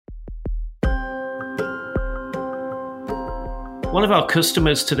One of our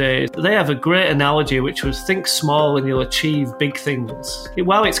customers today, they have a great analogy, which was think small and you'll achieve big things.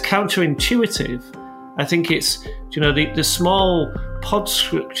 While it's counterintuitive, I think it's, the small pod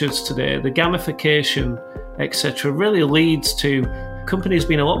structures today, the gamification, etc., really leads to companies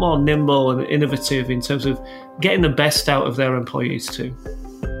being a lot more nimble and innovative in terms of getting the best out of their employees too.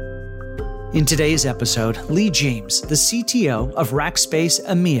 In today's episode, Lee James, the CTO of Rackspace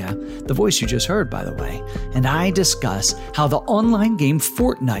EMEA, the voice you just heard, by the way, and I discuss how the online game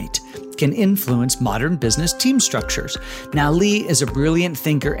Fortnite can influence modern business team structures. Now, Lee is a brilliant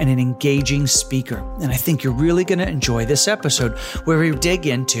thinker and an engaging speaker, and I think you're really going to enjoy this episode where we dig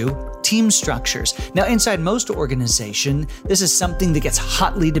into team structures. Now, inside most organizations, this is something that gets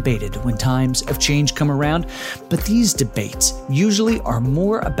hotly debated when times of change come around, but these debates usually are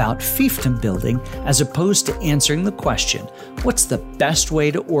more about fiefdom building as opposed to answering the question, what's the best way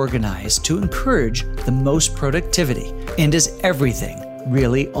to organize to encourage the most productivity? And is everything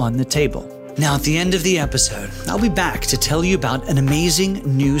really on the table? Now, at the end of the episode, I'll be back to tell you about an amazing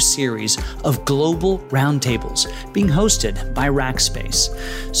new series of global roundtables being hosted by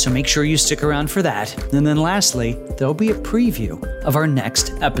Rackspace. So make sure you stick around for that. And then lastly, there'll be a preview of our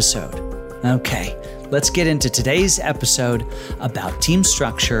next episode. Okay, let's get into today's episode about team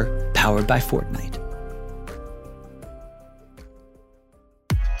structure powered by Fortnite.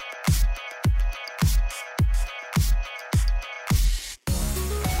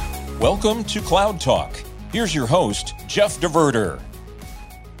 Welcome to Cloud Talk. Here's your host, Jeff DeVerter.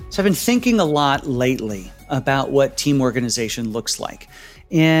 So I've been thinking a lot lately about what team organization looks like,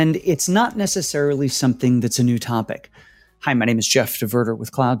 and it's not necessarily something that's a new topic. Hi, my name is Jeff DeVerter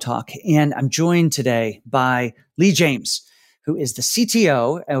with Cloud Talk, and I'm joined today by Lee James, who is the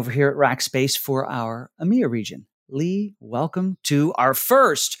CTO over here at Rackspace for our EMEA region. Lee, welcome to our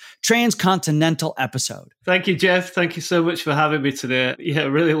first transcontinental episode. Thank you, Jeff. Thank you so much for having me today. Yeah,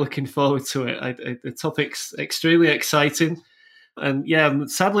 really looking forward to it. The topic's extremely exciting. And yeah,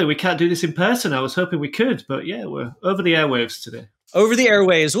 sadly, we can't do this in person. I was hoping we could, but yeah, we're over the airwaves today. Over the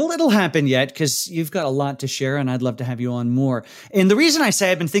airwaves. Well, it'll happen yet because you've got a lot to share and I'd love to have you on more. And the reason I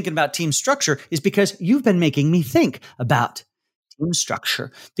say I've been thinking about team structure is because you've been making me think about team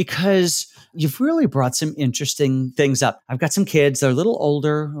structure because you've really brought some interesting things up. I've got some kids. They're a little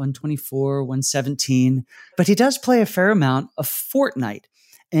older, one 24, one 17, but he does play a fair amount of Fortnite.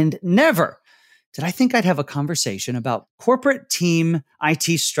 And never did I think I'd have a conversation about corporate team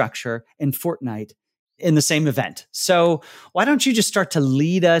IT structure and Fortnite in the same event. So why don't you just start to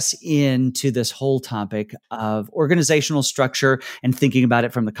lead us into this whole topic of organizational structure and thinking about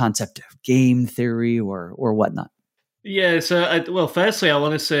it from the concept of game theory or whatnot? Yeah, so firstly, I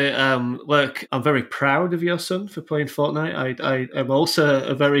want to say, look, I'm very proud of your son for playing Fortnite. I am also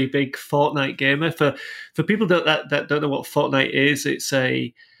a very big Fortnite gamer. For people that don't know what Fortnite is, it's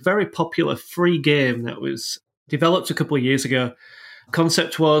a very popular free game that was developed a couple of years ago.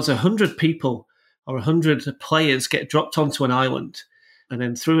 Concept was 100 people or 100 players get dropped onto an island, and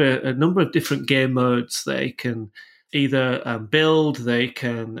then through a number of different game modes, they can either build, they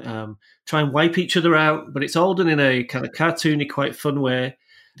can try and wipe each other out, but it's all done in a kind of cartoony, quite fun way.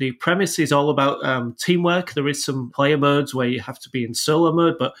 The premise is all about teamwork. There is some player modes where you have to be in solo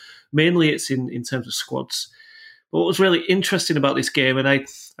mode, but mainly it's in terms of squads. But what was really interesting about this game, and I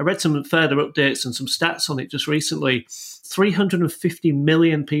read some further updates and some stats on it just recently, 350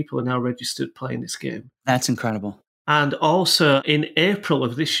 million people are now registered playing this game. That's incredible. And also in April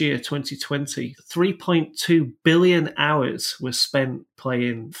of this year, 2020, 3.2 billion hours were spent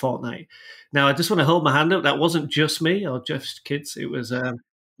playing Fortnite. Now, I just want to hold my hand up. That wasn't just me or Jeff's kids. It was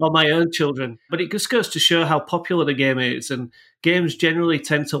all my own children. But it just goes to show how popular the game is. And games generally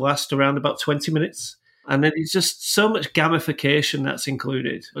tend to last around about 20 minutes. And then it's just so much gamification that's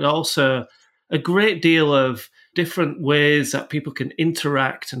included, but also a great deal of different ways that people can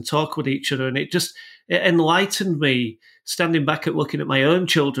interact and talk with each other. And it enlightened me standing back at looking at my own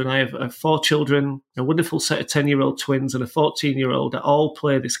children. I have 4 children, a wonderful set of 10-year-old twins and a 14-year-old that all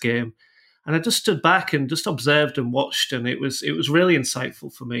play this game. And I just stood back and just observed and watched, and it was really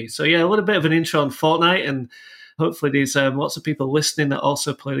insightful for me. So yeah, a little bit of an intro on Fortnite, and hopefully there's lots of people listening that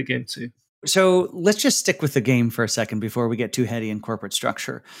also play the game too. So let's just stick with the game for a second before we get too heady in corporate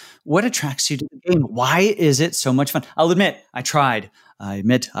structure. What attracts you to the game? Why is it so much fun? I'll admit, I tried. I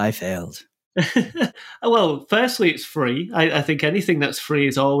admit I failed. Well, firstly, it's free. I think anything that's free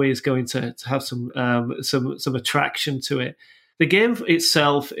is always going to have some attraction to it. The game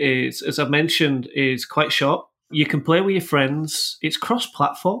itself is, as I mentioned, is quite short. You can play with your friends. It's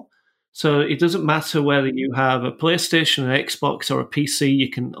cross-platform. So it doesn't matter whether you have a PlayStation, an Xbox, or a PC. You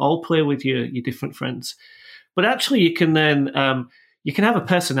can all play with your different friends. But actually, you can then you can have a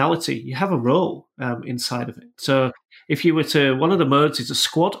personality. You have a role inside of it. So if you were to, one of the modes is a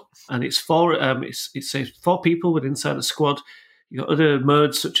squad, and it's four. It says 4 people within inside a squad. You got other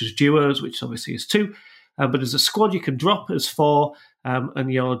modes such as duos, which obviously is 2. But as a squad, you can drop as 4,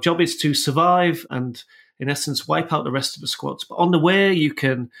 and your job is to survive and, in essence, wipe out the rest of the squads. But on the way, you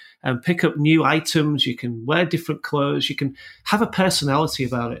can pick up new items, you can wear different clothes, you can have a personality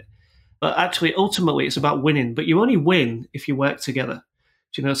about it. But actually, ultimately, it's about winning. But you only win if you work together.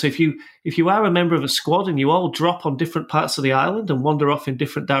 Do you know? So if you are a member of a squad and you all drop on different parts of the island and wander off in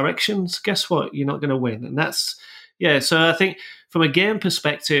different directions, guess what? You're not going to win. And that's, yeah. So I think from a game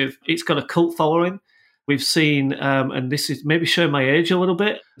perspective, it's got a cult following. We've seen, and this is maybe showing my age a little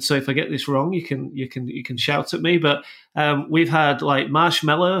bit. So if I get this wrong, you can shout at me. But we've had like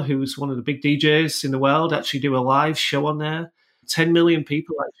Marshmello, who's one of the big DJs in the world, actually do a live show on there. 10 million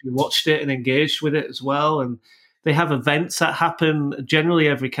people actually watched it and engaged with it as well. And they have events that happen generally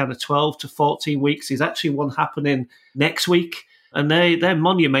every kind of 12 to 14 weeks. There's actually one happening next week, and they're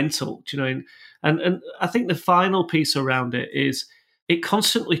monumental. You know, and I think the final piece around it is, it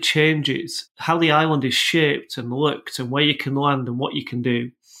constantly changes how the island is shaped and looked and where you can land and what you can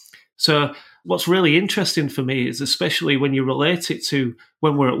do. So what's really interesting for me is, especially when you relate it to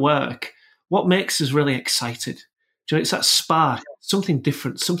when we're at work, what makes us really excited? You know, it's that spark, something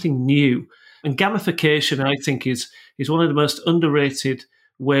different, something new. And gamification, I think, is one of the most underrated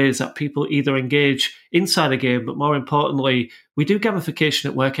ways that people either engage inside a game, but more importantly, we do gamification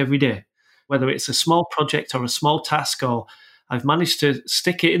at work every day, whether it's a small project or a small task, or I've managed to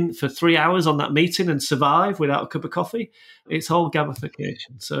stick it in for 3 hours on that meeting and survive without a cup of coffee. It's all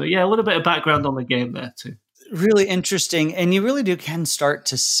gamification. So, yeah, a little bit of background on the game there too. Really interesting. And you really can start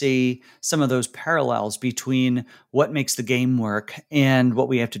to see some of those parallels between what makes the game work and what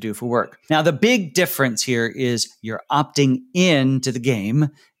we have to do for work. Now, the big difference here is you're opting in to the game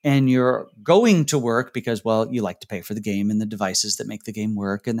and you're going to work because, well, you like to pay for the game and the devices that make the game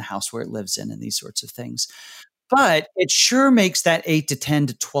work and the house where it lives in and these sorts of things. But it sure makes that 8 to 10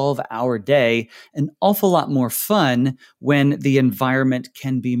 to 12 hour day an awful lot more fun when the environment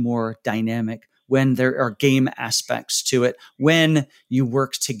can be more dynamic, when there are game aspects to it, when you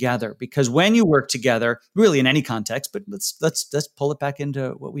work together. Because when you work together, really in any context, but let's pull it back into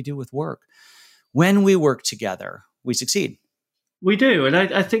what we do with work. When we work together, we succeed. We do. And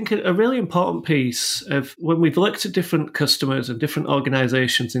I think a really important piece of when we've looked at different customers and different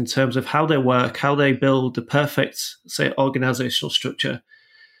organizations in terms of how they work, how they build the perfect, say, organizational structure,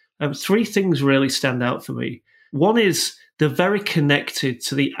 3 things really stand out for me. One is they're very connected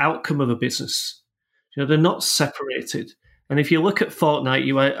to the outcome of a business. You know, they're not separated. And if you look at Fortnite,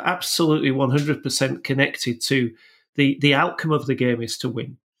 you are absolutely 100% connected to the outcome of the game is to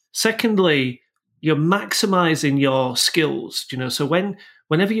win. Secondly, you're maximizing your skills, you know. So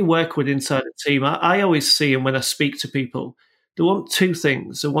whenever you work with inside a team, I always see, and when I speak to people, they want 2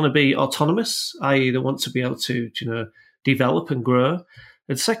 things. They want to be autonomous, i.e. they want to be able to, you know, develop and grow.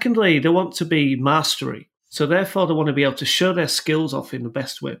 And secondly, they want to be mastery. So therefore, they want to be able to show their skills off in the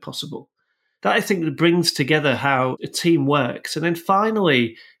best way possible. That, I think, brings together how a team works. And then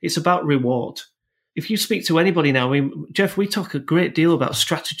finally, it's about reward. If you speak to anybody now, I mean, Jeff, we talk a great deal about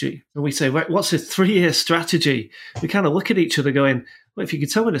strategy. And we say, what's a 3-year strategy? We kind of look at each other going, well, if you could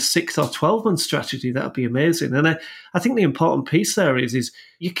tell me a 6 or 12-month strategy, that would be amazing. And I think the important piece there is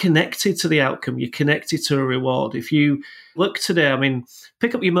you're connected to the outcome. You're connected to a reward. If you look today, I mean,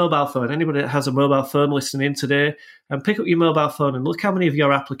 pick up your mobile phone. Anybody that has a mobile phone listening in today, and pick up your mobile phone and look how many of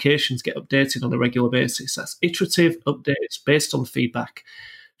your applications get updated on a regular basis. That's iterative updates based on feedback.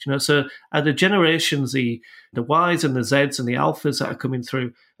 You know, so the generations, the Ys and the Zs and the Alphas that are coming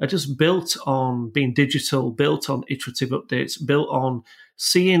through are just built on being digital, built on iterative updates, built on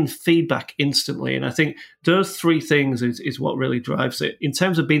seeing feedback instantly. And I think those 3 things is what really drives it in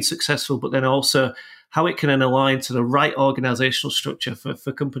terms of being successful, but then also how it can then align to the right organizational structure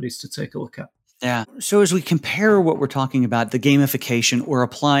for companies to take a look at. Yeah. So as we compare what we're talking about, the gamification or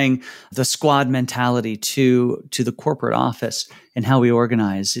applying the squad mentality to the corporate office and how we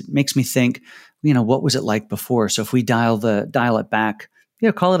organize, it makes me think, you know, what was it like before? So if we dial it back, you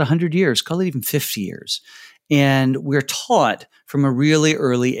know, call it 100 years, call it even 50 years. And we're taught from a really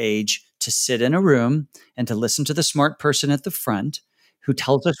early age to sit in a room and to listen to the smart person at the front who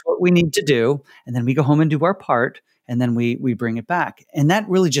tells us what we need to do. And then we go home and do our part. And then we bring it back. And that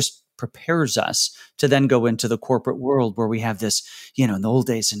really just prepares us to then go into the corporate world where we have this, you know, in the old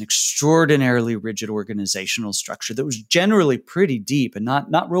days, an extraordinarily rigid organizational structure that was generally pretty deep and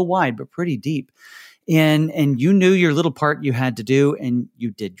not real wide, but pretty deep. And you knew your little part you had to do and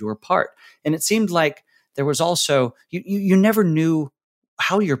you did your part. And it seemed like there was also, you never knew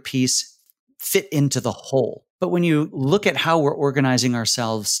how your piece fit into the whole. But when you look at how we're organizing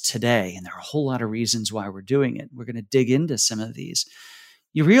ourselves today, and there are a whole lot of reasons why we're doing it, we're going to dig into some of these,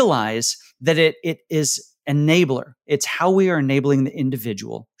 you realize that it is enabler. It's how we are enabling the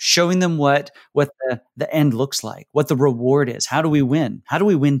individual, showing them what the end looks like, what the reward is. How do we win? How do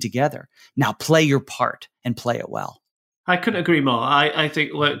we win together? Now play your part and play it well. I couldn't agree more. I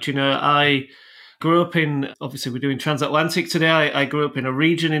think, look, I grew up in, obviously we're doing transatlantic today. I grew up in a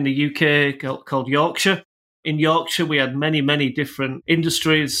region in the UK called Yorkshire. In Yorkshire, we had many, many different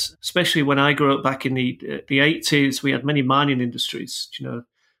industries, especially when I grew up back in the 80s. We had many mining industries.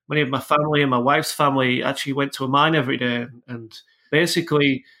 Many of my family and my wife's family actually went to a mine every day and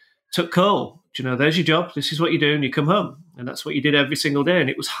basically took coal. There's your job. This is what you do, and you come home. And that's what you did every single day. And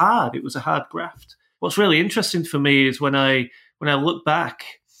it was hard. It was a hard graft. What's really interesting for me is when I look back,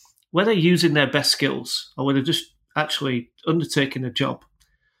 whether using their best skills or whether just actually undertaking a job,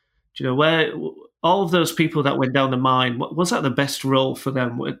 where all of those people that went down the mine, was that the best role for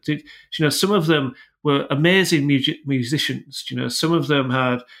them? Some of them were amazing musicians. Some of them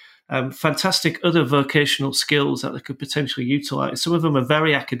had fantastic other vocational skills that they could potentially utilize. Some of them are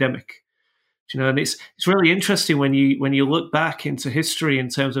very academic. And it's really interesting when you look back into history in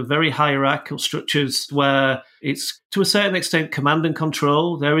terms of very hierarchical structures where it's to a certain extent command and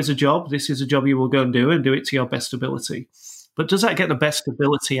control. There is a job. This is a job you will go and do it to your best ability. But does that get the best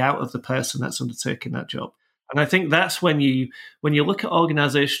ability out of the person that's undertaking that job? And I think that's when you look at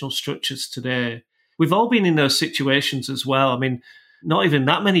organizational structures today, we've all been in those situations as well. I mean, not even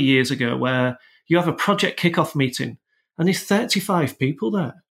that many years ago where you have a project kickoff meeting and there's 35 people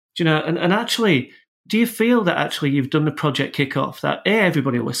there. And actually, do you feel that actually you've done the project kickoff, that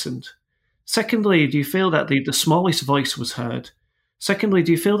everybody listened? Secondly, do you feel that the smallest voice was heard? Secondly,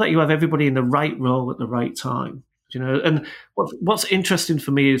 do you feel that you have everybody in the right role at the right time? And what's interesting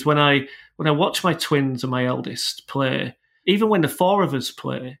for me is when I watch my twins and my eldest play, even when the four of us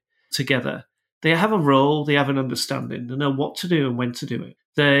play together, they have a role, they have an understanding, they know what to do and when to do it.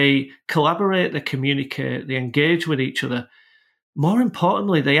 They collaborate, they communicate, they engage with each other. More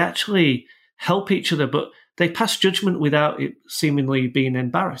importantly, they actually help each other, but they pass judgment without it seemingly being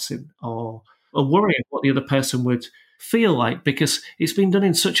embarrassing or worrying what the other person would feel like, because it's been done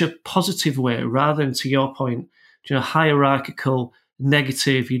in such a positive way rather than, to your point, hierarchical,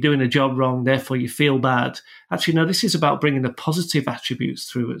 negative, you're doing a job wrong, therefore you feel bad. Actually, no, this is about bringing the positive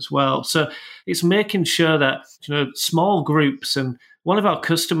attributes through as well. So it's making sure that, small groups, and one of our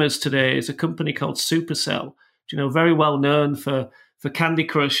customers today is a company called Supercell, very well known for Candy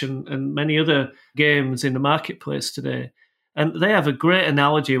Crush and many other games in the marketplace today. And they have a great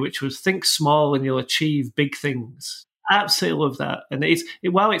analogy, which was think small and you'll achieve big things. Absolutely love that. And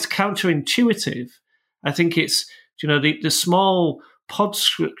while it's counterintuitive, I think it's, the small pod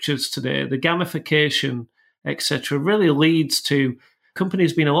structures today, the gamification, etc., really leads to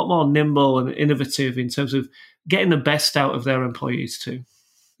companies being a lot more nimble and innovative in terms of getting the best out of their employees too.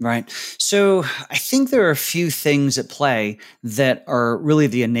 Right. So I think there are a few things at play that are really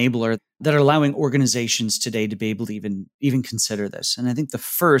the enabler that are allowing organizations today to be able to even consider this. And I think the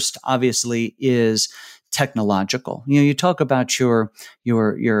first, obviously, is technological. You talk about your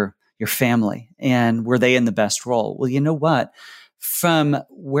family and were they in the best role? Well, you know what? From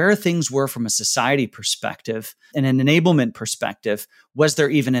where things were from a society perspective and an enablement perspective, was there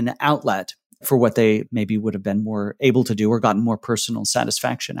even an outlet for what they maybe would have been more able to do or gotten more personal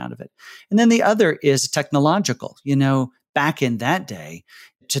satisfaction out of it? And then the other is technological. Back in that day,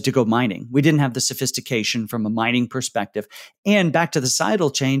 to go mining, we didn't have the sophistication from a mining perspective. And back to the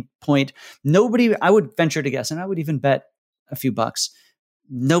societal chain point, I would venture to guess, and I would even bet a few bucks,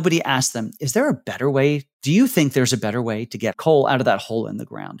 nobody asked them, is there a better way? Do you think there's a better way to get coal out of that hole in the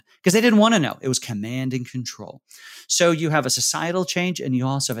ground? Because they didn't want to know. It was command and control. So you have a societal change and you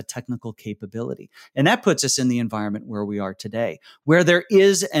also have a technical capability. And that puts us in the environment where we are today, where there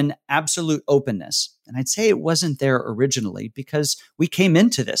is an absolute openness. And I'd say it wasn't there originally because we came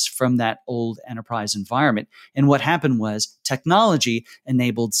into this from that old enterprise environment. And what happened was technology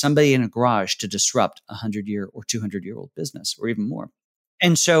enabled somebody in a garage to disrupt a 100-year or 200-year-old business or even more.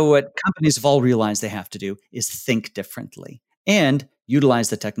 And so what companies have all realized they have to do is think differently and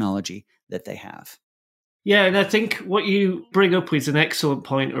utilize the technology that they have. Yeah, and I think what you bring up is an excellent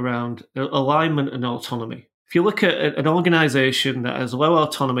point around alignment and autonomy. If you look at an organization that has low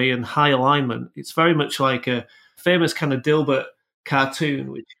autonomy and high alignment, it's very much like a famous kind of Dilbert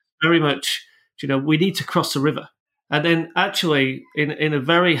cartoon, which is very much, we need to cross the river. And then actually in a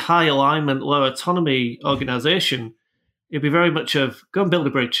very high alignment, low autonomy organization, it'd be very much of go and build a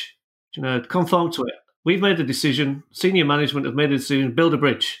bridge, conform to it. we've made a decision, senior management have made a decision, build a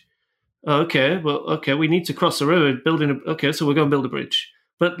bridge. Okay, we need to cross the river, so we're going to build a bridge.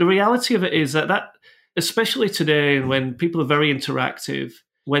 But the reality of it is that especially today, when people are very interactive,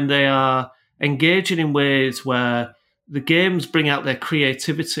 when they are engaging in ways where the games bring out their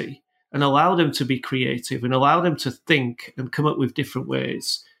creativity and allow them to be creative and allow them to think and come up with different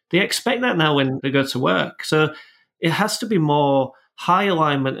ways, they expect that now when they go to work. So it has to be more high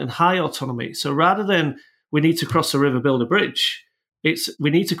alignment and high autonomy. So rather than we need to cross the river, build a bridge, it's we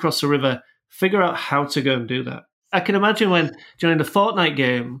need to cross the river, figure out how to go and do that. I can imagine when during the Fortnite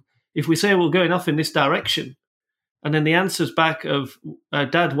game, if we say we're going off in this direction, and then the answer's back of,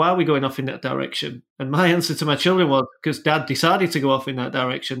 Dad, why are we going off in that direction? And my answer to my children was, because Dad decided to go off in that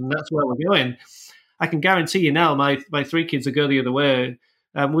direction, and that's where we're going. I can guarantee you now, my 3 kids would go the other way,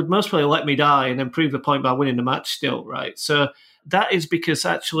 would most probably let me die and then prove the point by winning the match still, right? So that is because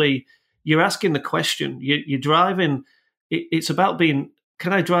actually you're asking the question, you're driving, it's about being,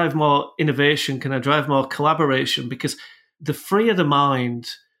 can I drive more innovation? Can I drive more collaboration? Because the freer the mind,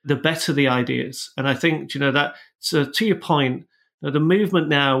 the better the ideas. And I think, that, so to your point, the movement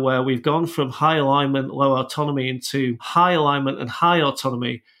now where we've gone from high alignment, low autonomy into high alignment and high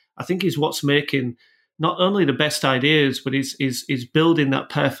autonomy, I think is what's making not only the best ideas, but is building that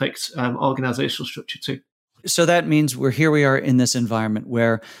perfect organizational structure too. So that means we are in this environment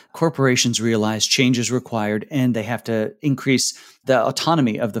where corporations realize change is required and they have to increase the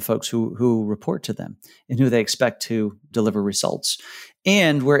autonomy of the folks who report to them and who they expect to deliver results.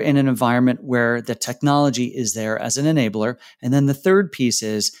 And we're in an environment where the technology is there as an enabler. And then the third piece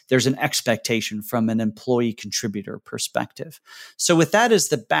is there's an expectation from an employee contributor perspective. So with that as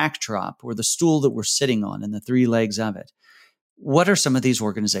the backdrop or the stool that we're sitting on and the three legs of it, what are some of these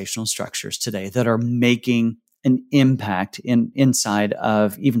organizational structures today that are making an impact inside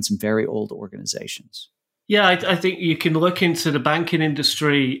of even some very old organizations? Yeah, I think you can look into the banking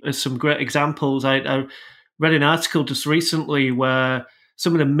industry as some great examples. I read an article just recently where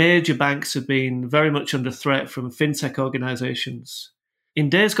some of the major banks have been very much under threat from fintech organizations. In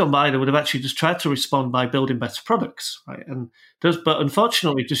days gone by, they would have actually just tried to respond by building better products, right? But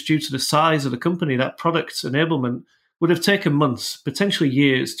unfortunately, just due to the size of the company, that product enablement would have taken months, potentially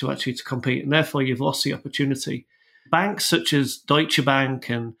years to compete, and therefore you've lost the opportunity. Banks such as Deutsche Bank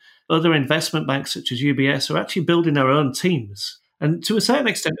and other investment banks such as UBS are actually building their own teams, and to a certain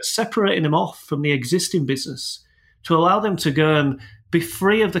extent separating them off from the existing business to allow them to go and be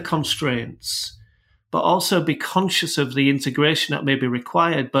free of the constraints, but also be conscious of the integration that may be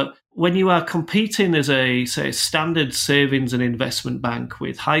required. But when you are competing as a, say, standard savings and investment bank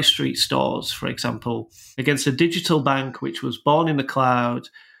with high street stores, for example, against a digital bank which was born in the cloud,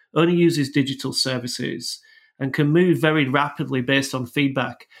 only uses digital services, and can move very rapidly based on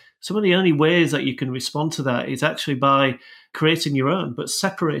feedback, some of the only ways that you can respond to that is actually by creating your own, but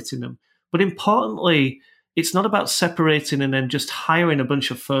separating them. But importantly, it's not about separating and then just hiring a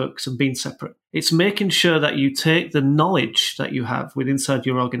bunch of folks and being separate. It's making sure that you take the knowledge that you have inside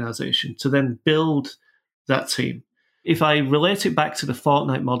your organization to then build that team. If I relate it back to the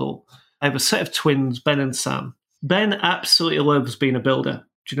Fortnite model, I have a set of twins, Ben and Sam. Ben absolutely loves being a builder.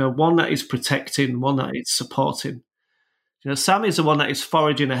 One that is protecting, one that is supporting. Sam is the one that is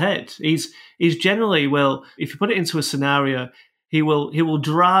foraging ahead. He's generally, if you put it into a scenario, he will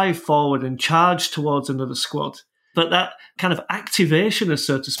drive forward and charge towards another squad. But that kind of activation,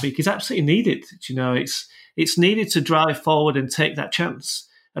 so to speak, is absolutely needed. It's needed to drive forward and take that chance.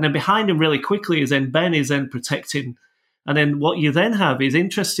 And then behind him really quickly is then Ben is then protecting. And then what you then have is,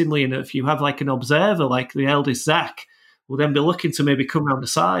 interestingly enough, you have like an observer, like the eldest Zach, will then be looking to maybe come around the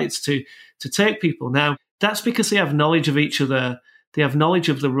sides to take people. Now, that's because they have knowledge of each other. They have knowledge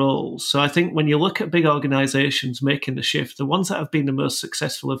of the roles. So I think when you look at big organizations making the shift, the ones that have been the most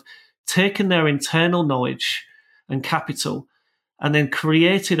successful have taken their internal knowledge and capital and then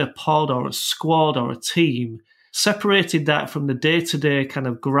created a pod or a squad or a team, separated that from the day-to-day kind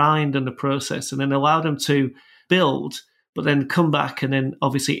of grind and the process, and then allowed them to build, but then come back and then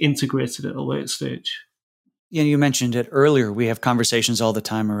obviously integrated at a later stage. You mentioned it earlier. We have conversations all the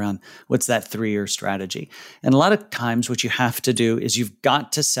time around what's that 3-year strategy. And a lot of times what you have to do is you've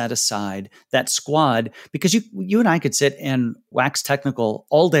got to set aside that squad, because you and I could sit and wax technical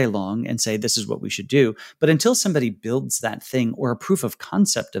all day long and say, this is what we should do. But until somebody builds that thing or a proof of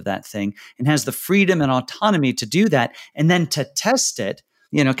concept of that thing and has the freedom and autonomy to do that and then to test it,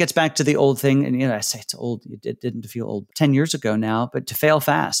 it gets back to the old thing. And I say it's old. It didn't feel old 10 years ago now, but to fail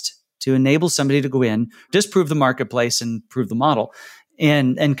fast, to enable somebody to go in, disprove the marketplace and prove the model,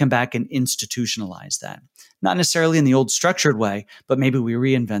 and come back and institutionalize that. not necessarily in the old structured way, but maybe we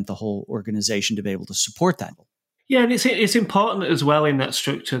reinvent the whole organization to be able to support that. Yeah, and it's important as well in that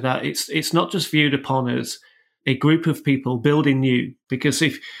structure that it's not just viewed upon as a group of people building new, because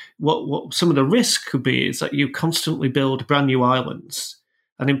if what some of the risk could be is that you constantly build brand new islands,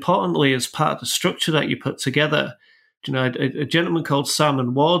 and importantly, as part of the structure that you put together, a gentleman called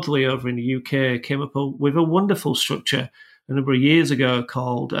Simon Wardley over in the UK came up with a wonderful structure a number of years ago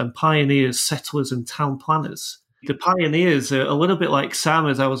called Pioneers, Settlers and Town Planners. The pioneers are a little bit like Sam,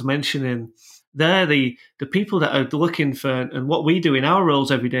 as I was mentioning. They're the people that are looking for, and what we do in our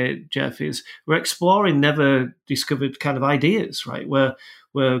roles every day, Jeff, is we're exploring never discovered kind of ideas, right?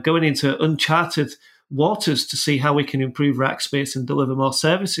 We're going into uncharted waters to see how we can improve Rackspace and deliver more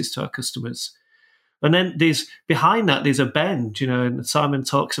services to our customers. And then behind that, there's a bend, and Simon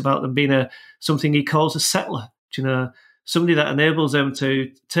talks about them being something he calls a settler, somebody that enables them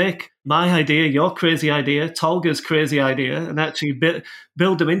to take my idea, your crazy idea, Tolga's crazy idea, and actually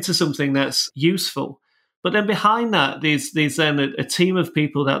build them into something that's useful. But then behind that, there's then a team of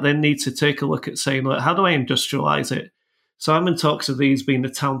people that then need to take a look at saying, look, how do I industrialize it? Simon talks of these being the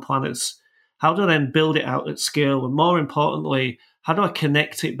town planners. How do I then build it out at scale? And more importantly, how do I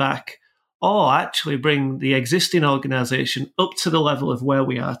connect it back or actually bring the existing organization up to the level of where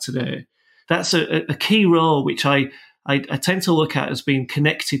we are today? That's a key role, which I tend to look at as being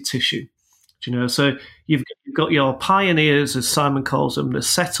connected tissue. So you've got your pioneers, as Simon calls them, the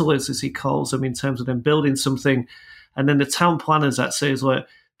settlers, as he calls them, in terms of them building something, and then the town planners that says, look,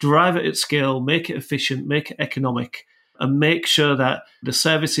 drive it at scale, make it efficient, make it economic, and make sure that the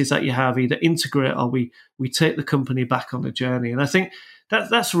services that you have either integrate or we take the company back on the journey. And I think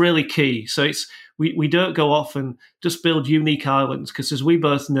that's really key. So we don't go off and just build unique islands, because as we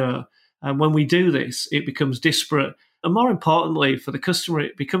both know, and when we do this, it becomes disparate. And more importantly, for the customer,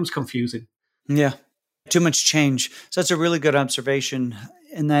 it becomes confusing. Yeah, too much change. So that's a really good observation.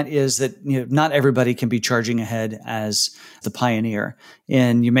 And that is that not everybody can be charging ahead as the pioneer.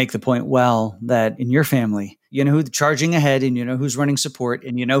 And you make the point well that in your family, you know who's charging ahead, and you know who's running support,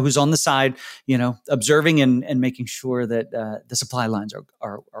 and you know who's on the side, observing and making sure that the supply lines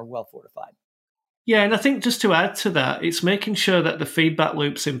are well fortified. Yeah, and I think just to add to that, it's making sure that the feedback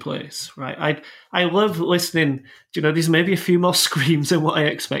loop's in place, right? I love listening. There's maybe a few more screams than what I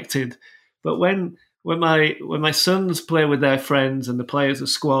expected, but when my sons play with their friends and they play as a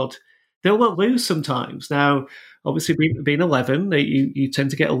squad, they will lose sometimes. Now, obviously, being 11, you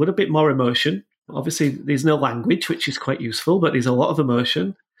tend to get a little bit more emotion. Obviously, there's no language, which is quite useful, but there's a lot of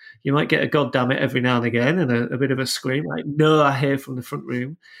emotion. You might get a God damn it every now and again, and a bit of a scream, like, no, I hear from the front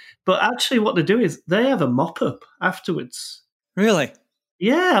room. But actually what they do is they have a mop-up afterwards. Really?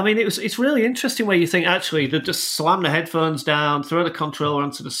 Yeah, I mean, it's really interesting where you think, actually, they just slam the headphones down, throw the controller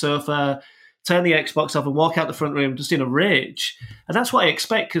onto the sofa, turn the Xbox off and walk out the front room just in a rage. And that's what I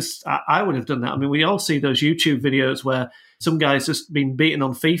expect, because I would have done that. I mean, we all see those YouTube videos where some guy's just been beaten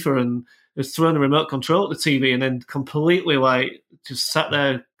on FIFA and has thrown a remote control at the TV and then completely, just sat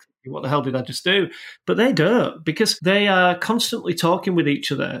there, what the hell did I just do? But they don't, because they are constantly talking with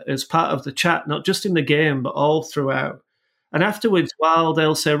each other as part of the chat, not just in the game, but all throughout. And afterwards, while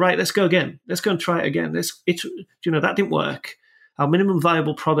they'll say, right, let's go again. Let's go and try it again. That didn't work. Our minimum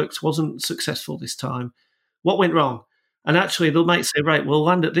viable product wasn't successful this time. What went wrong? And actually, they might say, right, we'll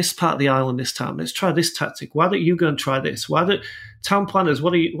land at this part of the island this time. Let's try this tactic. Why don't you go and try this? Town planners,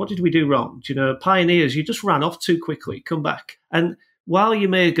 what did we do wrong? Pioneers, you just ran off too quickly. Come back. And while you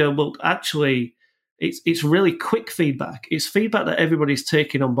may go, well, actually, it's really quick feedback. It's feedback that everybody's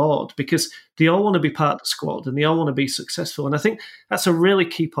taking on board, because they all want to be part of the squad and they all want to be successful. And I think that's a really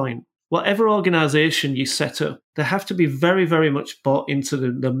key point. Whatever organization you set up, they have to be very, very much bought into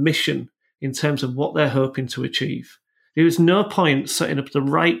the mission in terms of what they're hoping to achieve. There is no point setting up the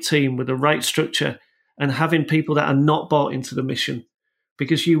right team with the right structure and having people that are not bought into the mission,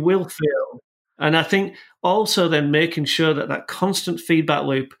 because you will fail. And I think also then making sure that constant feedback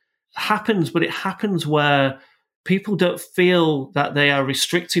loop happens, but it happens where people don't feel that they are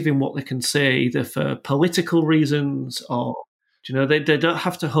restrictive in what they can say, either for political reasons or, they don't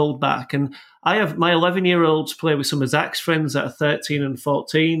have to hold back. And I have my 11-year-olds play with some of Zach's friends that are 13 and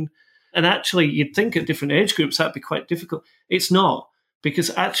 14. And actually, you'd think at different age groups that'd be quite difficult. It's not, because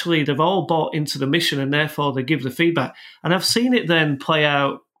actually they've all bought into the mission and therefore they give the feedback. And I've seen it then play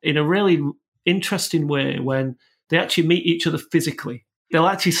out in a really interesting way when they actually meet each other physically. They'll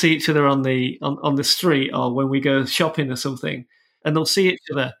actually see each other on the street, or when we go shopping or something, and they'll see each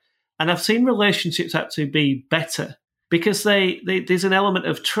other. And I've seen relationships actually be better, because there's an element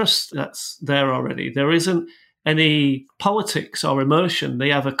of trust that's there already. There isn't any politics or emotion. They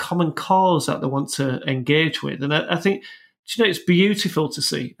have a common cause that they want to engage with. And I think, it's beautiful to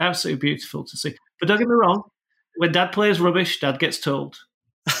see, absolutely beautiful to see. But don't get me wrong, when Dad plays rubbish, Dad gets told.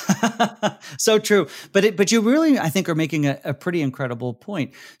 So true. But you really, I think, are making a pretty incredible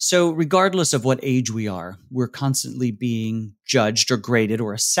point. So regardless of what age we are, we're constantly being judged or graded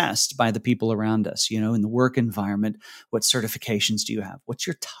or assessed by the people around us. In the work environment, what certifications do you have? What's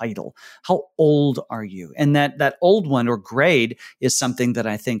your title? How old are you? And that old one or grade is something that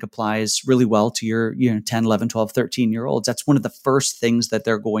I think applies really well to your 10, 11, 12, 13-year-olds. That's one of the first things that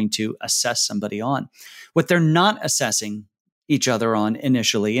they're going to assess somebody on. What they're not assessing each other on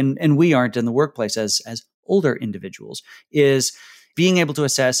initially, and we aren't in the workplace as older individuals, is being able to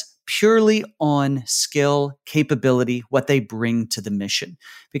assess purely on skill, capability, what they bring to the mission.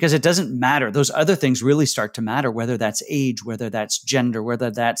 Because it doesn't matter. Those other things really start to matter, whether that's age, whether that's gender,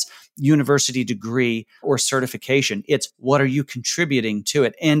 whether that's university degree or certification. It's what are you contributing to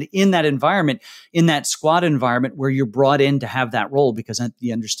it? And in that environment, in that squad environment where you're brought in to have that role because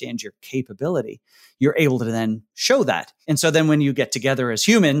you understand your capability, you're able to then show that. And so then when you get together as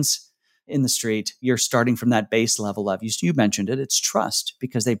humans in the street, you're starting from that base level of, you mentioned it, it's trust,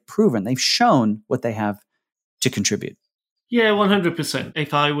 because they've shown what they have to contribute. Yeah, 100%.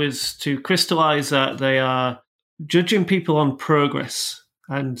 If I was to crystallize that, they are judging people on progress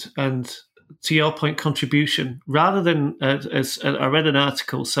and to your point, contribution, rather than, as I read an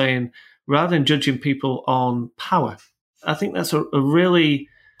article saying, rather than judging people on power. I think that's a really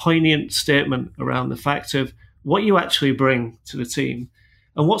poignant statement around the fact of what you actually bring to the team.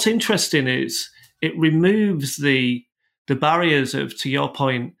 And what's interesting is it removes the barriers of, to your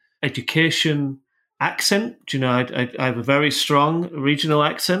point, education, accent. I have a very strong regional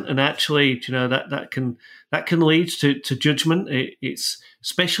accent, and actually, that can lead to judgment. It's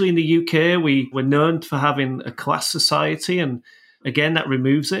especially in the UK, we're known for having a class society, and again, that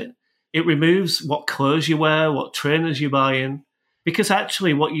removes it. It removes what clothes you wear, what trainers you buy in, because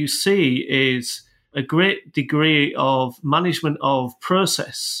actually, what you see is a great degree of management of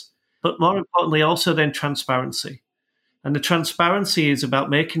process, but more importantly, also then transparency. And the transparency is about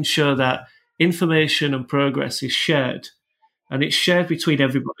making sure that information and progress is shared, and it's shared between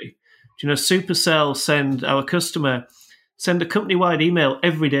everybody. Supercell our customer send a company-wide email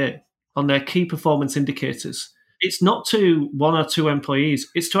every day on their key performance indicators. It's not to one or two employees,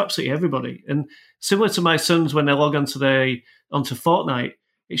 it's to absolutely everybody. And similar to my sons, when they log onto Fortnite,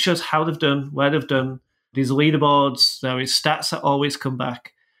 it shows how they've done, where they've done. These leaderboards, there is stats that always come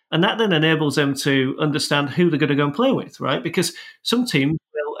back. And that then enables them to understand who they're going to go and play with, right? Because some teams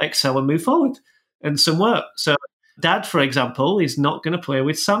will excel and move forward, and some won't. So Dad, for example, is not going to play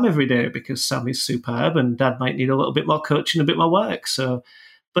with Sam every day because Sam is superb and Dad might need a little bit more coaching, a bit more work.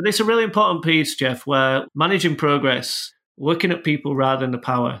 But it's a really important piece, Jeff, where managing progress, looking at people rather than the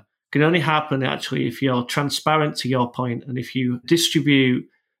power, can only happen actually if you're transparent, to your point, and if you distribute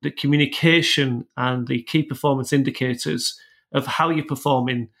the communication and the key performance indicators of how you're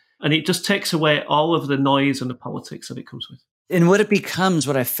performing. And it just takes away all of the noise and the politics that it comes with. And what it becomes,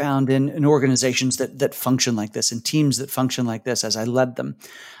 what I found in organizations that function like this and teams that function like this as I led them,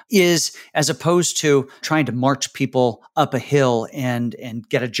 is as opposed to trying to march people up a hill and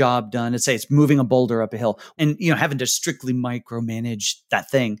get a job done, let's say it's moving a boulder up a hill and having to strictly micromanage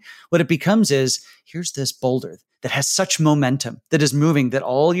that thing. What it becomes is, here's this boulder that has such momentum, that is moving, that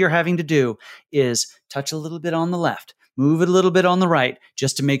all you're having to do is touch a little bit on the left, move it a little bit on the right,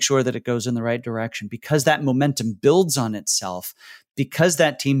 just to make sure that it goes in the right direction. Because that momentum builds on itself, because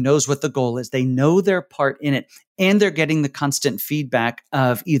that team knows what the goal is, they know their part in it, and they're getting the constant feedback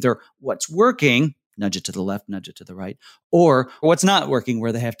of either what's working, nudge it to the left, nudge it to the right, or what's not working,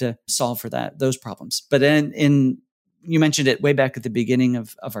 where they have to solve for those problems. But you mentioned it way back at the beginning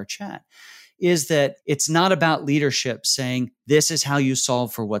of our chat, is that it's not about leadership saying, this is how you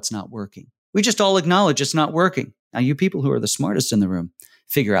solve for what's not working. We just all acknowledge it's not working. Now, you people who are the smartest in the room,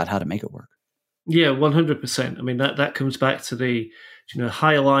 figure out how to make it work. Yeah, 100%. I mean, that comes back to the,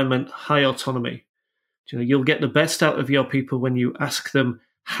 high alignment, high autonomy. You'll get the best out of your people when you ask them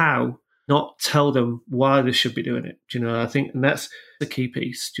how, not tell them why they should be doing it. I think, and that's the key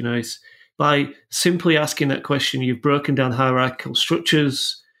piece. It's by simply asking that question, you've broken down hierarchical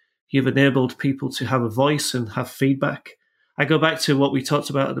structures. You've enabled people to have a voice and have feedback. I go back to what we talked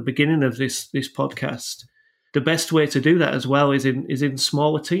about at the beginning of this podcast. The best way to do that as well is in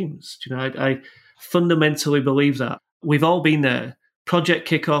smaller teams. I fundamentally believe that. We've all been there. Project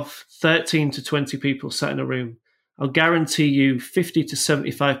kickoff, 13 to 20 people sat in a room. I'll guarantee you 50 to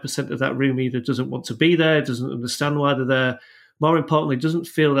 75% of that room either doesn't want to be there, doesn't understand why they're there, more importantly, doesn't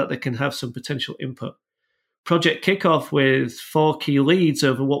feel that they can have some potential input. project kickoff with 4 key leads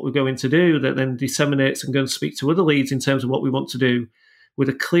over what we're going to do that then disseminates and goes to speak to other leads in terms of what we want to do with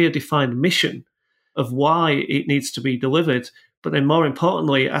a clear defined mission of why it needs to be delivered. But then more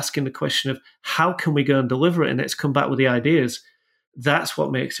importantly, asking the question of how can we go and deliver it, and let's come back with the ideas. That's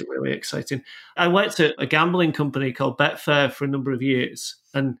what makes it really exciting. I worked at a gambling company called Betfair for a number of years.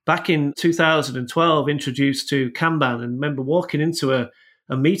 And back in 2012, introduced to Kanban, and remember walking into a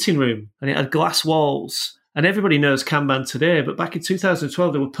meeting room and it had glass walls. And everybody knows Kanban today, but back in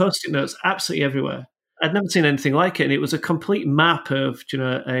 2012, there were Post-it notes absolutely everywhere. I'd never seen anything like it. And it was a complete map of,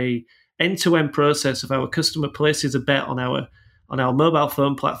 a end-to-end process of our customer places a bet on our mobile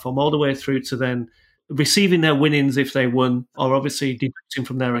phone platform all the way through to then receiving their winnings if they won, or obviously deducting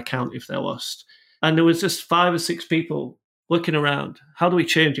from their account if they lost. And there was just 5 or 6 people looking around. How do we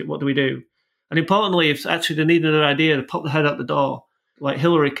change it? What do we do? And importantly, if actually they needed an idea to pop their head out the door, like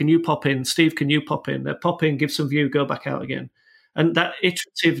Hillary, can you pop in? Steve, can you pop in? They pop in, give some view, go back out again. And that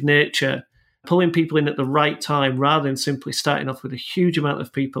iterative nature, pulling people in at the right time rather than simply starting off with a huge amount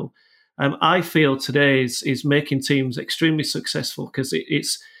of people, I feel today is making teams extremely successful because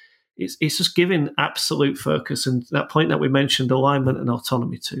it's just giving absolute focus and that point that we mentioned, alignment and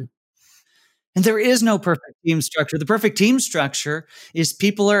autonomy too. And there is no perfect team structure. The perfect team structure is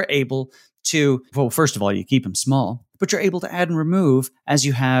people are able to, well, first of all, you keep them small, but you're able to add and remove as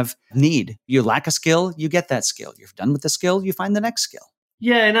you have need. You lack a skill, you get that skill. You're done with the skill, you find the next skill.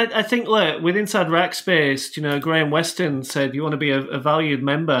 Yeah, and I think, look, with Inside Rackspace, Graham Weston said you want to be a valued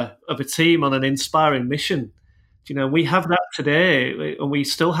member of a team on an inspiring mission. We have that today, and we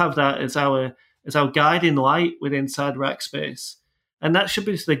still have that as our guiding light with Inside Rackspace. And that should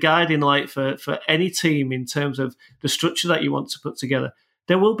be the guiding light for any team in terms of the structure that you want to put together.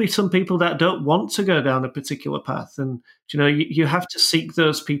 There will be some people that don't want to go down a particular path, and you have to seek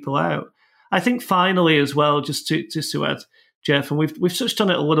those people out. I think finally as well, just to add, Jeff, and we've touched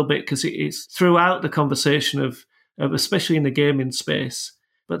on it a little bit because it's throughout the conversation of especially in the gaming space,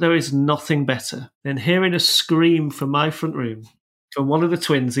 but there is nothing better than hearing a scream from my front room from one of the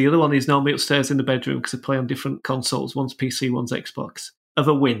twins. The other one is normally upstairs in the bedroom because they play on different consoles. One's PC, one's Xbox. Of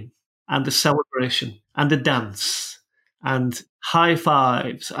a win and a celebration and a dance and high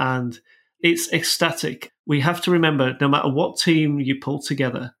fives, and it's ecstatic. We have to remember, no matter what team you pull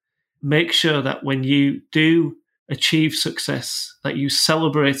together, make sure that when you do achieve success, that you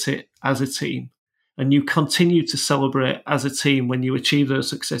celebrate it as a team and you continue to celebrate as a team when you achieve those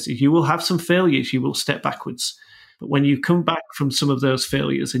successes. You will have some failures, you will step backwards. But when you come back from some of those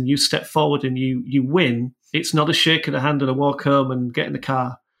failures and you step forward and you win, it's not a shake of the hand and a walk home and get in the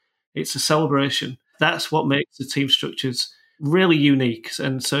car. It's a celebration. That's what makes the team structures really unique.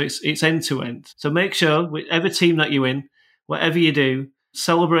 And so it's end to end. So make sure with every team that you're in, whatever you do,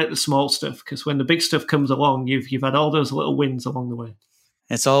 celebrate the small stuff, because when the big stuff comes along, you've had all those little wins along the way.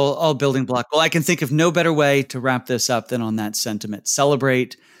 It's all building block. Well, I can think of no better way to wrap this up than on that sentiment.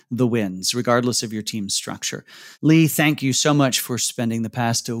 Celebrate the wins, regardless of your team's structure. Lee, thank you so much for spending the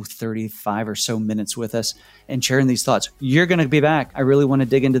past 35 or so minutes with us and sharing these thoughts. You're going to be back. I really want to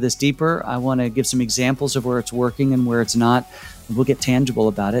dig into this deeper. I want to give some examples of where it's working and where it's not. We'll get tangible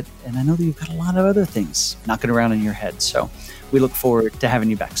about it. And I know that you've got a lot of other things knocking around in your head. So we look forward to having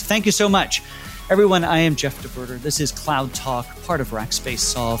you back. So thank you so much. Everyone, I am Jeff DeVerter. This is Cloud Talk, part of Rackspace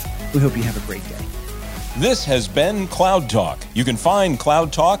Solve. We hope you have a great day. This has been Cloud Talk. You can find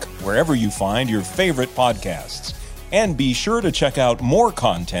Cloud Talk wherever you find your favorite podcasts. And be sure to check out more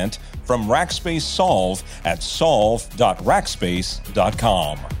content from Rackspace Solve at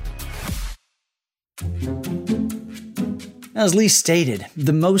solve.rackspace.com. As Lee stated,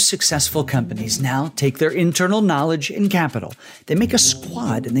 the most successful companies now take their internal knowledge and capital. They make a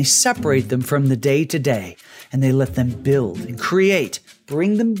squad and they separate them from the day-to-day, and they let them build and create,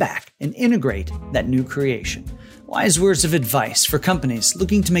 bring them back, and integrate that new creation. Wise words of advice for companies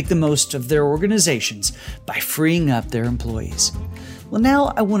looking to make the most of their organizations by freeing up their employees. Well,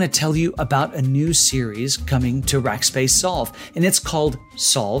 now I want to tell you about a new series coming to Rackspace Solve, and it's called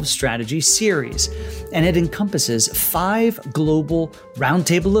Solve Strategy Series, and it encompasses 5 global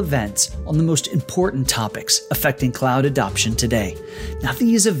roundtable events on the most important topics affecting cloud adoption today. Now,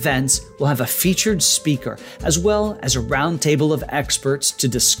 these events will have a featured speaker as well as a roundtable of experts to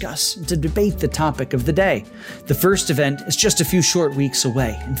discuss and to debate the topic of the day. The first event is just a few short weeks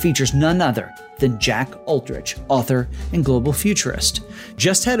away and features none other than Jack Aldrich, author and global futurist.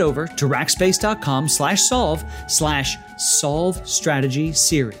 Just head over to rackspace.com/solve/Solve Strategy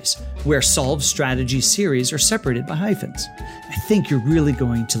Series, where Solve Strategy Series are separated by hyphens. I think you're really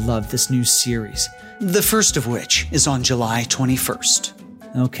going to love this new series, the first of which is on July 21st.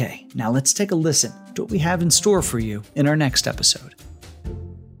 Okay, now let's take a listen to what we have in store for you in our next episode.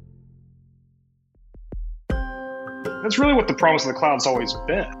 That's really what the promise of the cloud's always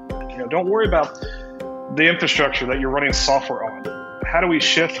been. Don't worry about the infrastructure that you're running software on. How do we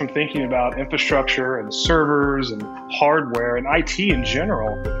shift from thinking about infrastructure and servers and hardware and IT in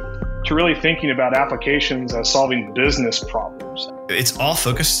general to really thinking about applications as solving business problems? It's all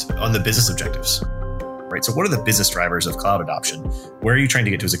focused on the business objectives, right? So what are the business drivers of cloud adoption? Where are you trying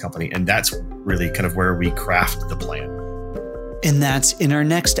to get to as a company? And that's really kind of where we craft the plan. And that's in our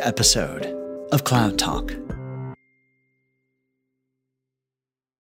next episode of Cloud Talk.